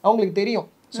அவங்களுக்கு தெரியும்.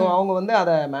 ஸோ அவங்க வந்து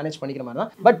அதை மேனேஜ் பண்ணிக்கிற மாதிரி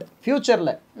தான். பட்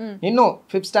ஃபியூச்சர்ல இன்னும்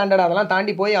 5th ஸ்டாண்டர்ட் அதெல்லாம்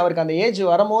தாண்டி போய் அவருக்கு அந்த ஏஜ்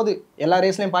வரும்போது எல்லா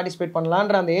ரேஸ்லையும் பார்ட்டிசிபேட்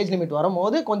பண்ணலான்ற அந்த ஏஜ் லிமிட்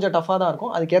வரும்போது கொஞ்சம் டஃபாக தான்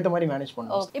இருக்கும். அதுக்கேற்ற மாதிரி மேனேஜ்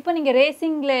பண்ணுவோம். இப்போ நீங்க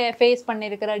ரேசிங்ல ஃபேஸ்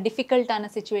பண்ணிருக்கிற டிஃபிகல்ட்டான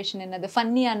சிச்சுவேஷன் என்னது?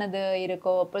 ஃபன்னியானது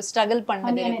இருக்கோ, இப்போ ஸ்ட்ரகிள்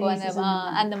பண்ணது இருக்கோ,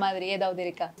 அந்த மாதிரி ஏதாவது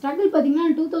இருக்கா? ஸ்ட்ரகிள் பார்த்தீங்கன்னா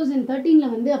 2013ல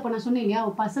வந்து அப்போ நான் சொன்னேன் இல்லையா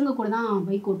பசங்க கூட தான்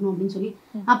பைக் ஓட்டணும் அப்படின்னு சொல்லி.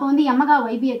 அப்போ வந்து யமகா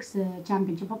YBX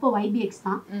சாம்பியன்ஷிப், அப்போ YBX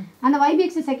தான். அந்த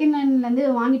YBX செகண்ட் ஹேண்ட்லேருந்து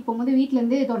வாங்கிட்டு போகும்போது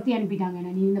வீட்டிலேருந்து துரத்தி அனுப்பிட்டாங்க.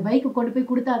 நீ இந்த பைக்கு கொண்டு போய்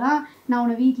கொடுத்தாதான் நான்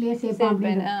உன்னை வீட்லயே சேர்ப்பேன்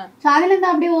அப்படின்னு. ஸோ அதுலேருந்து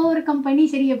அப்படியே ஓவர் கம் பண்ணி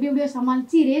சரி எப்படியோ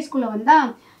சமாளிச்சு ரேஸ்குள்ளே வந்தா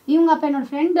இவங்க அப்போ என்னோட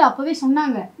ஃப்ரெண்டு அப்போவே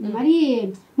சொன்னாங்க இந்த மாதிரி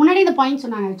முன்னாடி இந்த பாயிண்ட்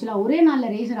சொன்னாங்க ஆக்சுவலாக ஒரே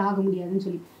நாளில் ரேசர் ஆக முடியாதுன்னு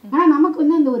சொல்லி. ஆனால் நமக்கு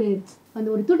வந்து அந்த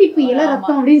ஒரு துடிப்பு இள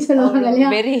ரத்தம் அப்படின்னு சொல்லுவாங்க இல்லையா,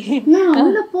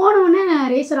 உள்ள போனோடனே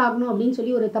ரேசர் ஆகணும் அப்படின்னு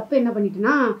சொல்லி ஒரு தப்பு என்ன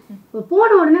பண்ணிட்டேன்னா, போன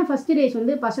உடனே ஃபர்ஸ்ட் ரேஸ்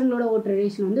வந்து பசங்களோட ஓட்டுற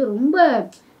ரேஸ் வந்து ரொம்ப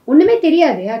ஒண்ணுமே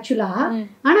தெரியாது ஆக்சுவலா.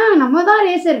 ஆனா நம்ம தான்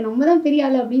ரேசர், நம்ம தான் பெரிய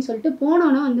ஆளு அப்படின்னு சொல்லிட்டு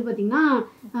போனோன்னா வந்து பாத்தீங்கன்னா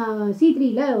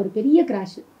C3ல ஒரு பெரிய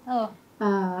கிராஷ்.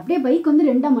 அப்படியே பைக் வந்து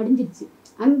 2ஆ மடிஞ்சிருச்சு.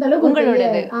 அந்த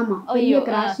அளவுக்கு ஆமா பெரிய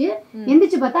கிராஷ்.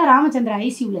 எந்திரிச்சு பார்த்தா ராமச்சந்திரா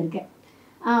ICUல இருக்க.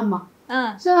 ஆமா.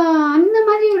 ஸோ அந்த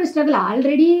மாதிரி ஒரு ஸ்ட்ரகிள்.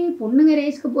 ஆல்ரெடி பொண்ணுங்க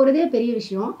ரேஸ்க்கு போறதே பெரிய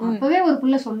விஷயம். அப்பவே ஒரு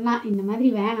புள்ள சொன்னா இந்த மாதிரி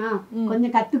வேணாம்,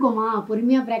 கொஞ்சம் கத்துக்கோமா,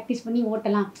 பொறுமையா பிராக்டிஸ் பண்ணி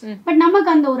ஓட்டலாம். பட்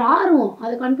நமக்கு அந்த ஒரு ஆர்வம்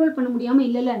அதை கண்ட்ரோல் பண்ண முடியாம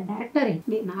இல்ல டைரக்டர்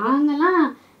நாங்கெல்லாம்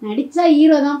நடிச்சா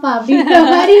ஹீரோ தான்ப்பா அப்படின்ற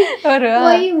மாதிரி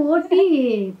போய் ஓட்டி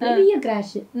பெரிய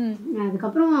கிராஷ்.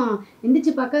 அதுக்கப்புறம்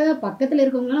எந்திரிச்சு பக்கத்துல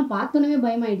இருக்கவங்க எல்லாம் பார்த்தோன்னே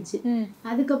பயமாயிடுச்சு.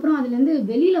 அதுக்கப்புறம் அதுல இருந்து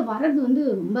வெளியில வர்றது வந்து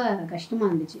ரொம்ப கஷ்டமா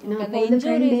இருந்துச்சு.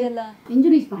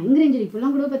 இன்ஜுரிஸ் பயங்கர இன்ஜுரி.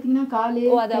 இப்பெல்லாம் கூட பாத்தீங்கன்னா காலு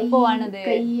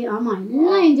கை ஆமா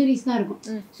எல்லாம் இன்ஜுரிஸ் தான் இருக்கும்.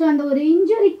 ஸோ அந்த ஒரு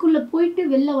இன்ஜுரிக்குள்ள போயிட்டு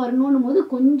வெளில வரணும்னு போது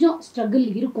கொஞ்சம் ஸ்ட்ரகிள்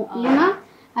இருக்கும். ஏன்னா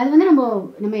அது வந்து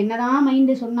நம்ம என்னதான்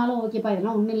மைண்டு சொன்னாலும் ஓகேப்பா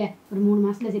இதெல்லாம் ஒன்றும் இல்லை, ஒரு 3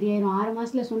 மாசத்துல சரியாயிரும், 6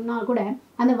 மாசத்துல சொன்னா கூட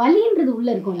அந்த வலின்றது உள்ள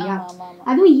இருக்கும் இல்லையா.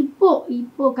 அதுவும்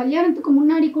இப்போ கல்யாணத்துக்கு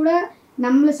முன்னாடி கூட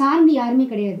நம்மளை சார்ந்து யாருமே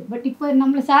கிடையாது. பட் இப்போ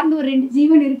நம்மளை சார்ந்து ஒரு 2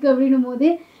 ஜீவன் இருக்கு அப்படின்னும் போது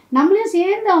நம்மளையும்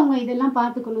சேர்ந்து அவங்க இதெல்லாம்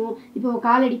பார்த்துக்கணும். இப்போ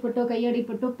கால் அடிப்பட்டோ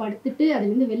கையடிப்பட்டோ படுத்துட்டு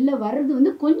அதுலேருந்து வெளில வர்றது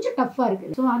வந்து கொஞ்சம் டஃப்பாக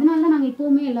இருக்குது. ஸோ அதனால தான் நாங்கள்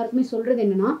இப்போவுமே எல்லாருக்குமே சொல்கிறது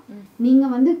என்னென்னா,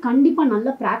 நீங்கள் வந்து கண்டிப்பாக நல்ல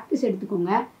ப்ராக்டிஸ்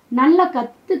எடுத்துக்கோங்க, நல்லா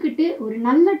கற்றுக்கிட்டு ஒரு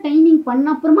நல்ல டைமிங் பண்ண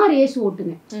அப்புறமா ரேஸ்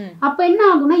ஓட்டுங்க. அப்போ என்ன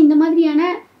ஆகும்னா இந்த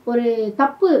மாதிரியான ஒரு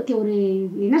தப்பு ஒரு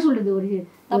என்ன சொல்கிறது ஒரு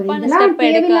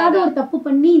தேவையில்லாத ஒரு தப்பு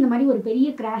பண்ணி இந்த மாதிரி ஒரு பெரிய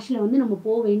கிராஷ்ல வந்து நம்ம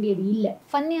போக வேண்டியது இல்ல.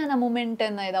 ஃபன்னியான மொமெண்ட்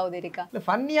ஏதாவது இருக்கா? இல்ல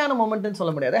ஃபன்னியான மொமெண்ட்னு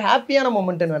சொல்ல முடியாது, ஹாப்பியான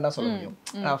மொமெண்ட்னு வேணா சொல்ல முடியும்.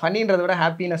 ஃபன்னின்றதை விட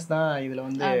ஹாப்பினஸ் தான் இதுல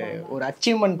வந்து ஒரு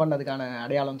அச்சீவ்மெண்ட் பண்ணதுக்கான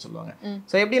அடையாளம்னு சொல்லுவாங்க.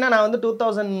 ஸோ எப்படின்னா நான் வந்து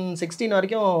 2016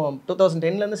 வரைக்கும்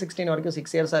 2010லேருந்து 16 வரைக்கும்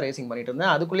 6 இயர்ஸாக ரேசிங் பண்ணிட்டு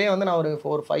இருந்தேன். அதுக்குள்ளேயே வந்து நான் ஒரு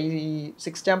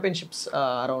 4-5-6 சாம்பியன்ஷிப்ஸ்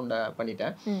அரௌண்ட்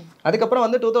பண்ணிட்டேன். அதுக்கப்புறம்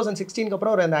வந்து 2016க்கு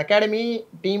அப்புறம் ஒரு அந்த அகாடமி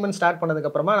டீம்னு ஸ்டார்ட்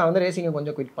பண்ணதுக்கப்புறமா நான் வந்து ரேசிங்கை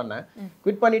கொஞ்சம் குவிட் பண்ணேன்.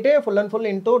 குவிட் பண்ணிட்டு full and full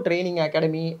into training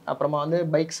academy, அப்புறமா வந்து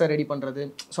பைக்ஸை ரெடி பண்ணுறது,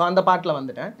 ஸோ அந்த பார்ட்டில்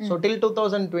வந்துட்டேன். ஸோ டில்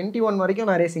 2021 வரைக்கும்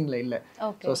நான் ரேசிங்கில் இல்லை.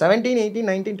 ஸோ 17, 18,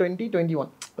 19, 20, 21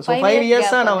 ஸோ 5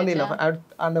 இயர்ஸாக நான் வந்து இல்லை.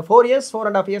 அந்த 4 இயர்ஸ்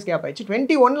 4.5 இயர்ஸ் கேப் ஆயிடுச்சு.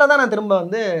 21ல தான் நான் திரும்ப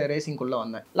வந்து ரேசிங்குள்ளே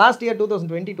வந்தேன். லாஸ்ட் இயர்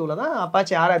 2022ல தான்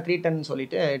அப்பாச்சி RR 310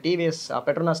 சொல்லிட்டு டிவிஎஸ்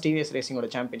பெட்ரோனாஸ் டிவிஎஸ் ரேசிங்கோட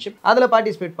சாம்பியன்ஷிப் அதில்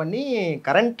பார்ட்டிசிபேட் பண்ணி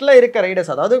கரண்ட்டில் இருக்க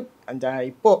ரைடர்ஸ், அதாவது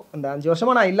இப்போ இந்த 5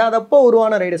 வருஷமா நான் இல்லாதப்போ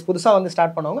உருவான ரைடர்ஸ் புதுசாக வந்து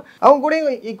ஸ்டார்ட் பண்ணவங்க அவங்க கூட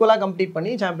ஈக்குவலாக கம்ப்ளீட்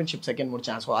பண்ணி சாம்பியன்ஷிப் செகண்ட்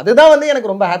முடிச்சேன். ஸோ அதுதான் வந்து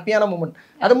எனக்கு ரொம்ப ஹாப்பியான மூமெண்ட்.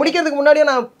 அதை முடிக்கிறதுக்கு முன்னாடியே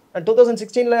நான்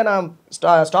 2016ல நான்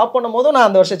ஸ்டாப் பண்ணும் போதும் நான்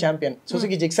அந்த வருஷம் சாம்பியன்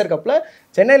சுசுகி ஜிக்ஸர் கப்பில்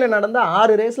சென்னையில் நடந்த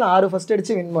 6 ரேஸில் 6 ஃபர்ஸ்ட்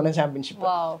அடிச்சு வின் பண்ணேன் சாம்பியன்ஷிப்.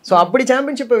 ஸோ அப்படி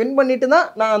சாம்பியன்ஷிப்பை வின் பண்ணிட்டு தான்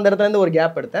நான் அந்த இடத்துல இருந்து ஒரு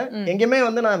கேப் எடுத்தேன். எங்கேயுமே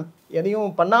வந்து நான் எதையும்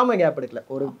பண்ணாம கேப் எடுக்கல,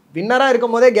 ஒரு வின்னரா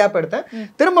இருக்கும் போதே கேப் எடுத்தேன்.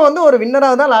 திரும்ப வந்து ஒரு வின்னரா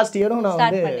தான் லாஸ்ட் இயரும் நான்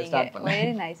வந்து ஸ்டார்ட்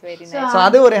பண்ணேன். ஸோ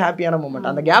அது ஒரு ஹாப்பியான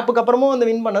மூமெண்ட். அந்த கேப்புக்கு அப்புறமும் வந்து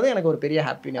வின் பண்ணது எனக்கு ஒரு பெரிய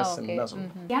ஹாப்பினஸ் தான்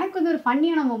சொல்லுவேன். எனக்கு வந்து ஒரு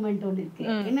ஃபன்னியான மூமெண்ட் ஒன்று இருக்கு.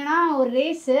 என்னன்னா ஒரு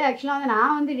ரேஸ் ஆக்சுவலா வந்து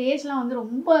நான் வந்து ரேஸ்லாம் வந்து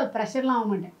ரொம்ப ப்ரெஷர்லாம் ஆக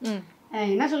மாட்டேன்.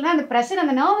 என்ன சொல்றேன், அந்த ப்ரெஷர்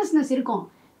அந்த நர்வஸ்னஸ் இருக்கும்.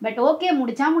 பட் ஓகே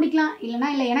முடிச்சா முடிக்கலாம், இல்லைன்னா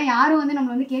இல்லை. ஏன்னா யாரும் வந்து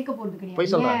நம்மள வந்து கேட்க போறது கிடையாது.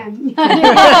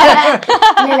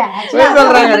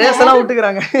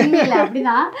 இல்ல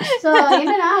அப்படிதான். ஸோ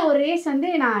என்னன்னா ஒரு ரேஸ்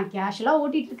வந்து நான் கேஷுவலா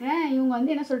ஓட்டிட்டு இருக்கிறேன். இவங்க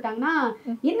வந்து என்ன சொல்லிட்டாங்கன்னா,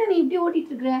 என்ன நீ இப்படி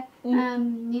ஓட்டிட்டு இருக்கிற,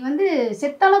 நீ வந்து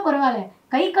செத்தாலும் பரவாயில்ல,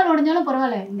 கை கால் உடஞ்சாலும்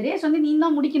பரவாயில்ல, இந்த ரேஸ் வந்து நீ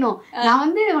தான் முடிக்கணும். நான்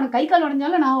வந்து உனக்கு கை கால்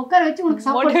உடஞ்சாலும் நான் உட்கார வச்சு உனக்கு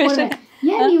சப்போர்ட் பண்ணுவேன்.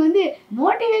 ஏன் நீ வந்து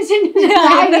மோட்டிவேஷன்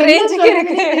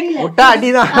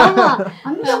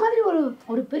அந்த மாதிரி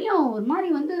ஒரு பெரிய ஒரு மாதிரி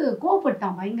வந்து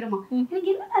கோவப்பட்டான் பயங்கரமா.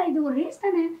 எனக்கு என்னடா இது ஒரு ரேஸ்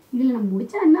தானே, இதுல நம்ம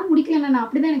முடிச்சா என்ன முடிக்கல, நான்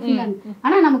அப்படிதான் எனக்கு ஃபீல் ஆகுது.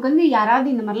 ஆனா நமக்கு வந்து யாராவது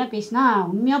இந்த மாதிரிலாம் பேசினா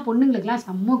உண்மையா பொண்ணுங்களுக்கு எல்லாம்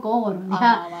செம்ம கோவம்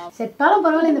வரும். செத்தாலும்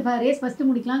பரவாயில்ல இந்த ரேஸ் ஃபர்ஸ்ட்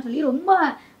முடிக்கலாம்னு சொல்லி ரொம்ப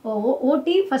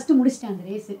ஓட்டி ஃபர்ஸ்ட் முடிச்சிட்டேன் அந்த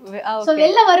ரேஸ். ஸோ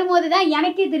வெளில வரும்போது தான்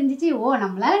எனக்கே தெரிஞ்சிச்சு, ஓ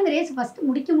நம்மளால இந்த ரேஸ் ஃபர்ஸ்ட்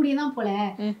முடிக்க முடியும் தான் போல.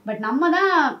 பட் நம்ம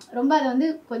தான் ரொம்ப அதை வந்து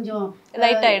கொஞ்சம்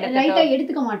லைட்டா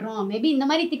எடுத்துக்க மாட்டோம். மேபி இந்த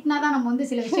மாதிரி திட்டினாதான் நம்ம வந்து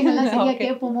சில விஷயங்கள்லாம் சரியா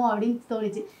கேட்போமோ அப்படின்னு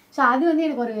தோணுச்சு. ஸோ அது வந்து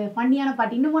எனக்கு ஒரு ஃபன்னியான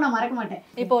பாட்டு, இன்னமும் நான் மறக்க மாட்டேன்.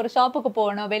 இப்போ ஒரு ஷாப்புக்கு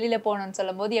போகணும், வெளியில போகணும்னு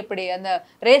சொல்லும் போது எப்படி அந்த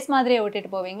ரேஸ் மாதிரியே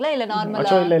ஓட்டிட்டு போவீங்களா இல்ல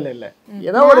நார்மலா? இல்ல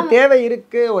ஏதோ ஒரு தேவை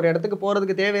இருக்கு, ஒரு இடத்துக்கு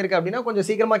போறதுக்கு தேவை இருக்கு அப்படின்னா கொஞ்சம்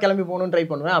சீக்கிரமா கிளம்பி போகணும்னு ட்ரை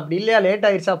பண்ணுவேன். அப்படி இல்லையா லேட்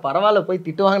ஆயிடுச்சா பரவாயில்ல, போய்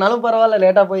திட்டு வாங்கினாலும் பரவாயில்ல,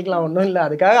 லேட்டா போய்க்கலாம், ஒன்றும் இல்லை,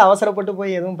 அதுக்காக அவசரப்பட்டு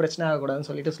போய் எதுவும் பிரச்சனை ஆகக்கூடாதுன்னு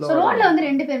சொல்லிட்டு ஸ்லோ. ரோட்ல வந்து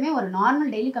 2 பேருமே ஒரு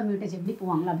நார்மல் டெய்லி கம்யூட்டர்ஸ் எப்படி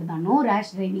போவாங்களோ அப்படிதான். No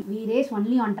ரேஷ் driving, V rays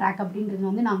only on track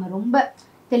அப்படின்றது வந்து நாங்க ரொம்ப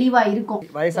தெளிவா இருக்கும்.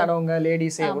 வயசானவங்க,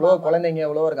 லேடிஸ், எவ்வளோ குழந்தைங்க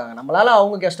எவ்வளோ இருக்காங்க, நம்மளால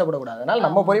அவங்க கஷ்டப்படக்கூடாது. அதனால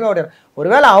நம்ம பொறுமையா ஓட்டிடும்.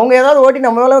 ஒருவேளை அவங்க ஏதாவது ஓட்டி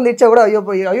நம்ம மேல வந்து இச்சா கூட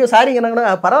ஐயோ சாரிங்க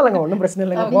என்ன பரவாயில்லங்க, ஒன்றும் பிரச்சனை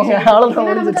இல்லைங்க,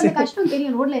 அவ்வளவுதான். கஷ்டம்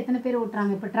தெரியும் ரோட்ல எத்தனை பேர்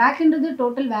ஓட்டுறாங்க. இப்போ ட்ராக்ன்றது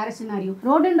டோட்டல் வேற சினாரியோ.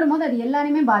 ரோடுன்ற போது அது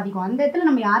எல்லாருமே பாதிக்கும். அந்த இடத்துல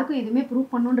நம்ம யாருக்கும் எதுவுமே ப்ரூவ்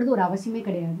பண்ணணுன்றது ஒரு அவசியமே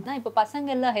கிடையாது. இப்போ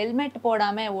பசங்க எல்லாம் ஹெல்மெட்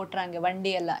போடாம ஓட்டுறாங்க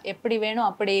வண்டி எல்லாம், எப்படி வேணும்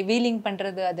அப்படி வீலிங்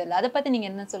பண்றது, அதெல்லாம் அதை பத்தி நீங்க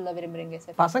என்ன சொல்ல விரும்புறீங்க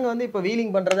சார்? பசங்க வந்து இப்போ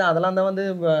வீலிங் பண்றது அதெல்லாம் தான் வந்து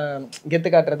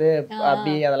கெத்து காட்டுறது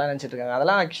அப்படி அதெல்லாம் நினைச்சிட்டு இருக்காங்க.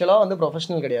 அதெல்லாம் ஆக்சுவலா வந்து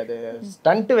ப்ரொஃபஷனல் கிடையாது.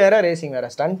 ஸ்டண்ட் வேற, ரேசிங் வேற.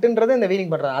 ஸ்டண்ட்ன்றது இந்த வீலிங்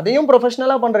பண்றது, அதையும்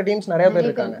ப்ரொஃபஷனலா பண்ற டீம்ஸ் நிறைய பேர்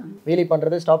இருக்காங்க. வீலி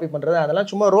பண்றது, ஸ்டாப்பி பண்றது, அதெல்லாம்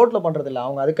சும்மா ரோட்ல பண்றது இல்லை.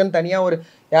 அவங்க அதுக்குன்னு தனியா ஒரு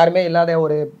யாருமே இல்லாத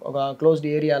ஒரு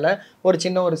க்ளோஸ்டு ஏரியால ஒரு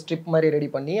சின்ன ஒரு ஸ்ட்ரிப் மாதிரி ரெடி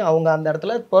பண்ணி அவங்க அந்த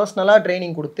இடத்துல பர்சனலா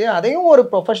ட்ரைனிங் கொடுத்து அதையும் ஒரு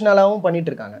ப்ரொஃபஷனலாவும்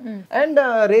பண்ணிட்டு இருக்காங்க. அண்ட்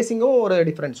ரேசிங்கும் ஒரு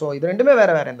டிஃப்ரெண்ட். ஸோ இது ரெண்டுமே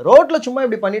வேற வேற. இந்த ரோட்ல சும்மா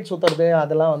இப்படி பண்ணிட்டு சுத்துறது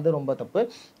அதெல்லாம் வந்து ரொம்ப தப்பு.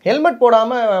 ஹெல்மெட்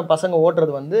போடாம பசங்க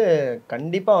ஓட்டுறது வந்து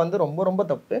கண்டிப்பா வந்து ரொம்ப ரொம்ப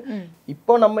தப்பு. இப்போ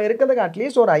நம்ம இருக்கிறதுக்கு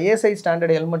அட்லீஸ்ட் ஒரு ISI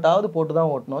ஸ்டாண்டர்ட் ஹெல்மெட்டாவது போட்டு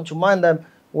தான் ஓட்டணும். சும்மா இந்த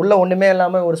உள்ள ஒண்ணுமே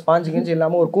இல்லாம ஒரு ஸ்பாஞ்சு கிஞ்சி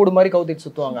இல்லாம ஒரு கூடு மாதிரி கவுத்திட்டு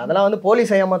சுத்துவாங்க. அதெல்லாம் வந்து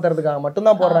போலீஸ் ஏமாத்துறதுக்காக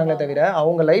மட்டும்தான் போடுறாங்களே தவிர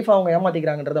அவங்க லைஃப் அவங்க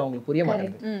ஏமாத்திக்கிறாங்கன்றது அவங்களுக்கு புரிய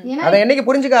மாட்டேங்குது. அதை என்னைக்கு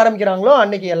புரிஞ்சுக்க ஆரம்பிக்கிறாங்களோ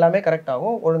அன்னைக்கு எல்லாமே கரெக்ட்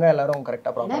ஆகும். ஒழுங்கா எல்லாரும்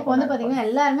கரெக்டா ப்ராப்பரா. இப்போ வந்து பாத்தீங்கன்னா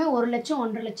எல்லாருமே 1 லட்சம்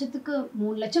 1.5 லட்சத்துக்கு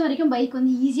 3 லட்சம் வரைக்கும் பைக்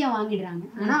வந்து ஈஸியா வாங்கிடுறாங்க.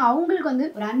 ஆனா அவங்களுக்கு வந்து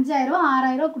ஒரு 5000 ரூபா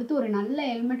 6000 ரூபா கொடுத்து ஒரு நல்ல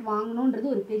ஹெல்மெட் வாங்கணும்ன்றது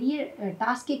ஒரு பெரிய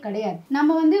டாஸ்கே கிடையாது.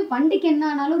 நம்ம வந்து வண்டிக்கு என்ன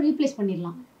ஆனாலும் ரீப்ளேஸ்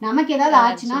பண்ணிடலாம். நமக்கு ஏதாவது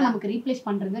ஆச்சுன்னா நமக்கு ரீப்ளேஸ்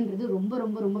பண்றதுன்றது ரொம்ப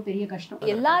ரொம்ப ரொம்ப பெரிய கஷ்டம்.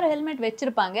 எல்லாரும் ஹெல்மெட்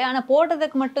வச்சிருப்பாங்க, கேட்பாங்க ஆனா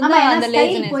போட்டதுக்கு மட்டும் தான் அந்த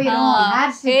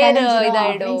லேசினஸ் ஹேர்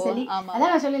இதாயிடும் ஆமா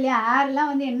அதான் நான் சொல்லலையா ஹேர்லாம்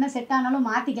வந்து என்ன செட் ஆனாலும்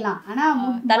மாத்திக்கலாம் ஆனா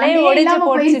தலையை ஒடிச்சு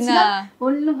போச்சுன்னா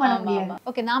ஒண்ணும் பண்ண முடியாது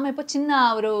ஓகே நாம இப்போ சின்ன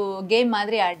ஒரு கேம்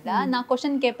மாதிரி ஆடுதா நான்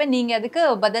क्वेश्चन கேட்பேன் நீங்க அதுக்கு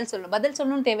பதில்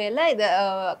சொல்லணும்னு தேவையில்லை இது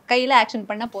கையில ஆக்ஷன்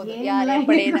பண்ணா போதும் யார்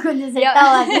எப்படி கொஞ்சம் செட்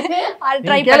ஆகாது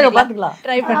ட்ரை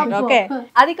பண்ணுங்க ஓகே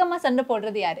அதிகமா சண்டை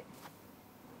போடுறது யாரு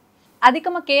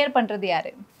அதிகமா கேர் பண்றது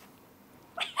யாரு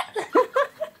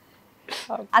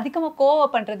அதிகமா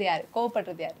கோவப்படுறது யாரு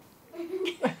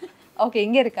ஓகே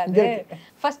இங்க இருக்காது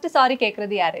ஃபர்ஸ்ட் சாரி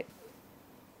கேக்குறது யாரு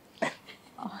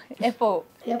எப்போ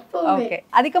ஓகே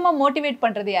அதிகமா மோட்டிவேட்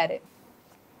பண்றது யாரு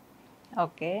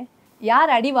ஓகே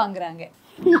யார் அடி வாங்குறாங்க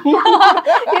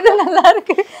இது நல்லா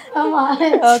இருக்கு ஆமா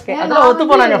ஓகே அதெல்லாம் ஒத்து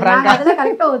போனாங்க ஃப்ராங்கா அதெல்லாம்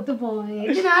கரெக்டா ஒத்துப்போம்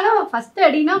எதுனாலும் ஃபர்ஸ்ட்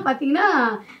அடினா பாத்தீங்கன்னா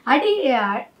அடி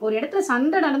ஒரு இடத்துல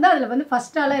சண்டை நடந்தா அதுல வந்து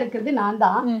ஃபர்ஸ்ட் ஆளா இருக்கிறது நான்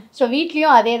தான் சோ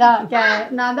வீட்லயும் அதேதான்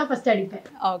நான் தான் ஃபர்ஸ்ட் அடிப்பேன்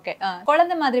ஓகே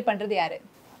குழந்தை மாதிரி பண்றது யாரு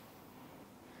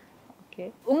ஓகே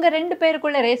உங்க ரெண்டு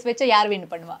பேருக்குள்ள ரேஸ் வச்சா யார்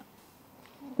வின் பண்ணுவா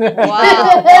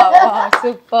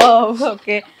சூப்பர்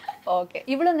ஓகே ஓகே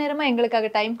இவ்வளவு நேரமா எங்களுக்காக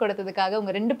டைம் கொடுத்ததுக்காக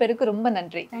உங்க ரெண்டு பேருக்கு ரொம்ப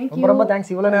நன்றி ரொம்ப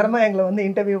தேங்க்ஸ் இவ்வளவு நேரமா எங்களை வந்து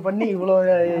இன்டர்வியூ பண்ணி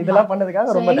இவ்வளவு இதெல்லாம்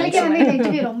பண்ணதுக்காக ரொம்ப தேங்க்ஸ் வந்து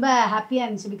இன்டர்வியூ ரொம்ப ஹாப்பியா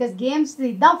இருந்துச்சு பிகாஸ் கேம்ஸ்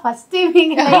இதான் ஃபர்ஸ்ட் டைம்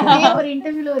எங்க லைஃப்லயே ஒரு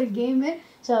இன்டர்வியூல ஒரு கேம்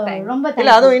சோ ரொம்ப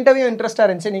இல்ல அதுவும் இன்டர்வியூ இன்ட்ரெஸ்டா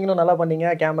இருந்துச்சு நீங்களும் நல்லா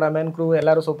பண்ணீங்க கேமராமேன் க்ரூ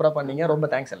எல்லாரும் சூப்பரா பண்ணீங்க ரொம்ப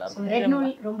தேங்க்ஸ் எல்லாரும்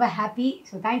ரெட்னூல் ரொம்ப happy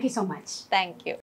so thank you so much thank you